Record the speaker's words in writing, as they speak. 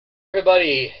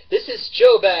Everybody, this is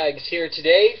Joe Bags here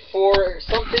today for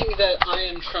something that I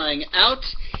am trying out.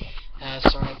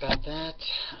 Sorry about that.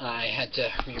 I had to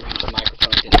rearrange the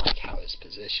microphone, didn't like how it's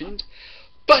positioned.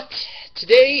 But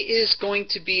today is going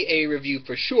to be a review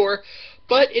for sure,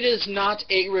 but it is not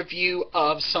a review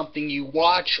of something you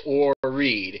watch or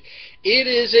read. It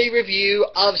is a review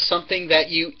of something that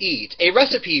you eat. A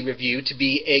recipe review, to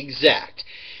be exact.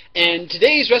 And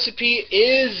today's recipe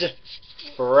is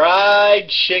fried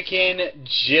chicken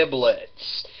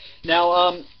giblets.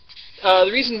 Now, the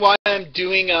reason why I'm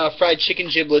doing fried chicken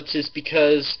giblets is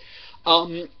because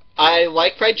I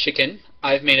like fried chicken.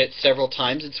 I've made it several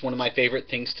times. It's one of my favorite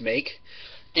things to make.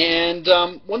 And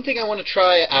one thing I want to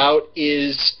try out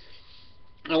is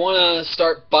I want to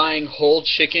start buying whole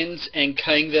chickens and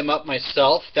cutting them up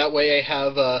myself. That way I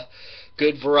have a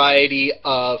good variety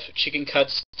of chicken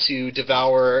cuts to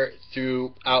devour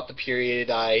throughout the period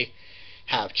I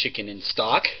have chicken in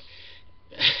stock.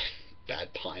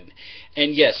 Bad pun.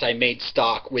 And yes, I made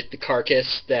stock with the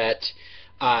carcass that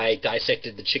I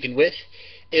dissected the chicken with.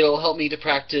 It'll help me to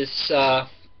practice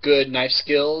good knife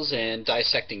skills and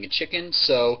dissecting a chicken.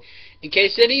 So in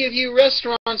case any of you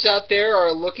restaurants out there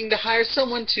are looking to hire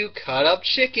someone to cut up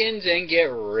chickens and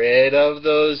get rid of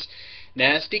those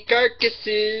nasty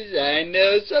carcasses, I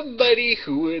know somebody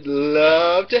who would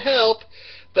love to help.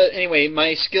 But anyway,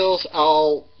 my skills,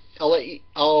 I'll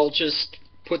just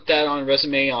put that on a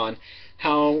resume on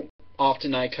how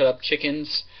often I cut up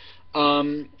chickens.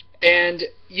 And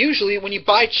usually when you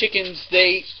buy chickens,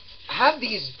 they have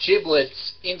these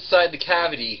giblets inside the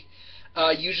cavity,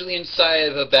 usually inside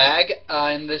of a bag.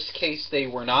 In this case, they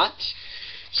were not.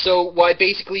 So what I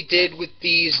basically did with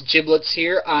these giblets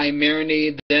here, I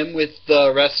marinated them with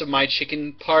the rest of my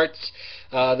chicken parts,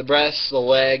 the breasts, the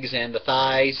legs, and the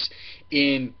thighs,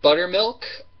 in buttermilk,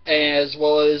 as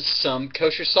well as some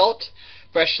kosher salt,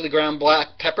 freshly ground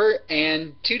black pepper,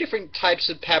 and 2 different types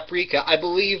of paprika. I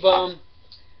believe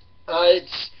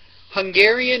it's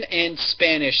Hungarian and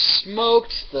Spanish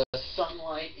smoked. The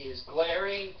sunlight is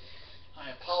glaring.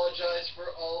 I apologize for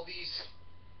all these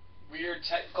weird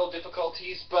technical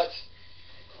difficulties, but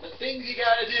the things you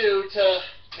gotta do to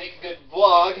make a good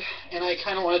vlog, and I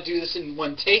kind of want to do this in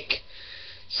one take.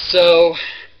 So,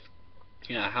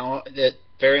 you know,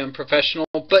 very unprofessional,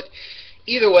 but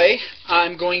either way,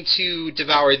 I'm going to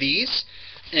devour these,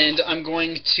 and I'm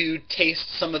going to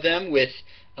taste some of them with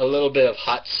a little bit of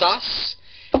hot sauce,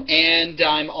 and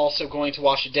I'm also going to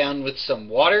wash it down with some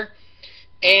water.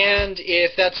 And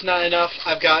if that's not enough,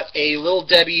 I've got a Little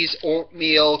Debbie's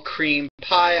oatmeal cream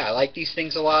pie. I like these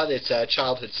things a lot. It's a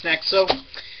childhood snack. So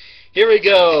here we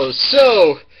go.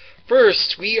 So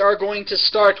first, we are going to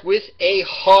start with a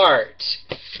heart.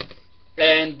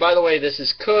 And by the way, this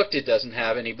is cooked. It doesn't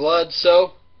have any blood.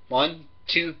 So 1,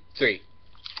 2, 3.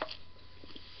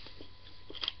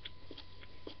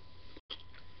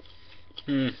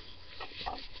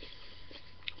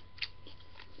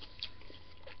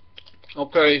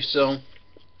 Okay, so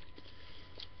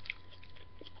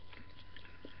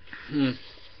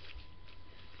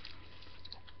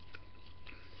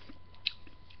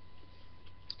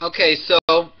okay, so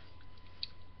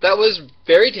that was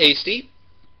very tasty,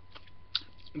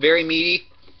 very meaty,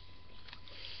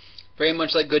 very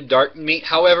much like good dark meat.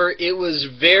 However, it was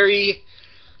very,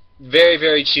 very,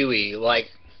 very chewy. Like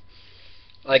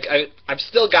I've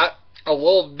still got a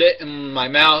little bit in my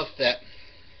mouth that.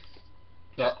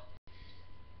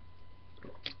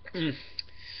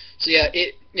 So yeah,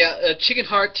 a chicken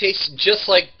heart tastes just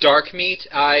like dark meat.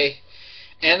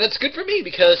 And that's good for me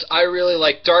because I really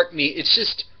like dark meat. It's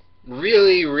just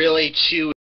really, really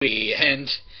chewy, and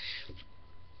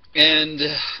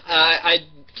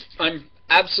I'm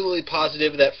absolutely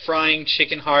positive that frying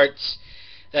chicken hearts,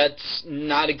 that's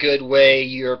not a good way.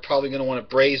 You're probably going to want to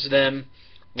braise them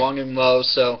long and low.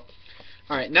 So,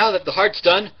 all right, now that the heart's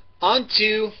done, on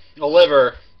to the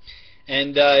liver.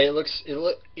 And it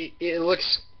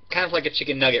looks kind of like a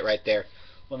chicken nugget right there.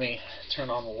 Let me turn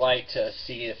on the light to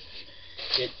see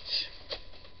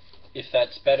if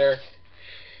that's better.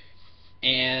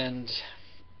 And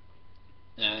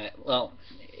well,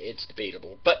 it's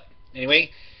debatable. But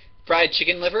anyway, fried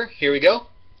chicken liver. Here we go.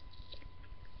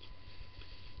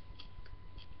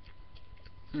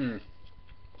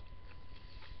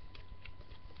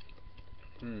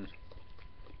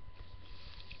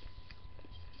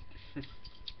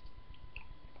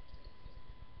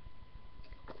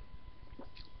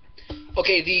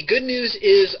 Okay, the good news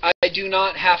is I do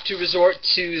not have to resort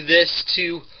to this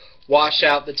to wash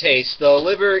out the taste. The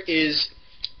liver is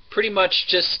pretty much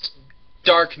just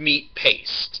dark meat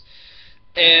paste.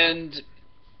 And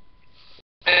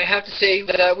have to say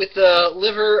that with the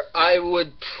liver, I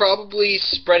would probably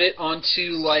spread it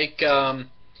onto like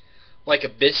a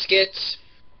biscuit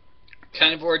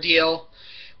kind of ordeal,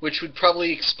 which would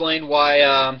probably explain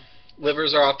why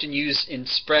livers are often used in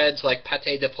spreads like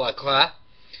pâté de foie gras.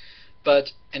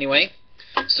 But anyway,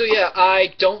 so yeah,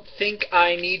 I don't think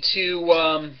I need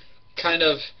to kind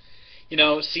of,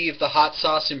 see if the hot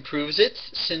sauce improves it,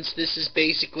 since this is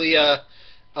basically a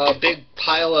big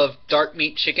pile of dark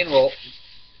meat chicken, well,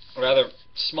 rather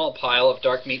small pile of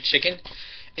dark meat chicken,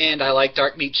 and I like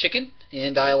dark meat chicken,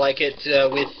 and I like it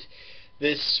with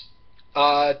this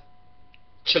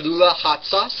Cholula hot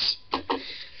sauce.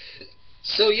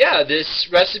 So yeah, this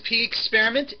recipe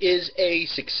experiment is a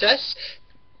success.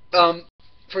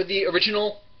 For the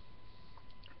original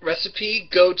recipe,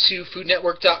 go to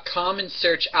foodnetwork.com and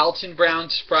search Alton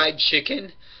Brown's fried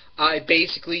chicken. I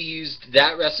basically used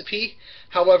that recipe.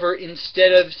 However,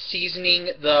 instead of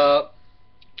seasoning the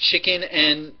chicken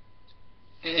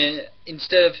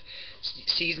instead of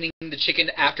seasoning the chicken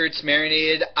after it's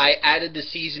marinated, I added the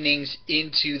seasonings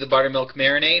into the buttermilk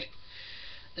marinade.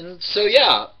 And so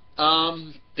yeah,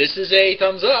 this is a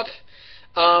thumbs up.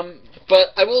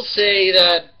 But I will say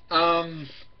that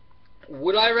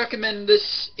would I recommend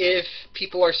this if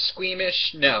people are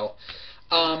squeamish? No.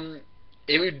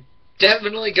 It would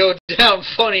definitely go down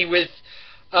funny with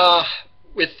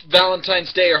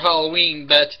Valentine's Day or Halloween,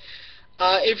 but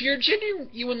if you're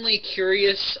genuinely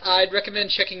curious, I'd recommend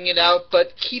checking it out.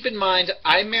 But keep in mind,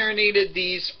 I marinated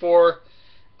these for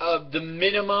the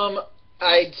minimum,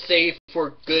 I'd say,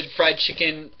 for good fried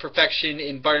chicken perfection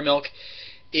in buttermilk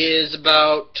is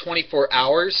about 24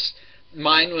 hours.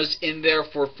 Mine was in there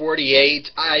for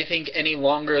 48. I think any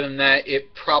longer than that,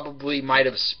 it probably might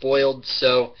have spoiled.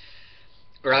 So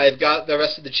I've got the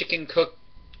rest of the chicken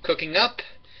cooking up,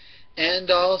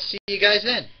 and I'll see you guys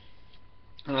then.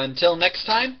 Until next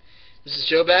time, this is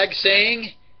Joe Bag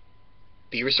saying,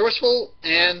 be resourceful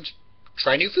and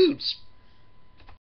try new foods.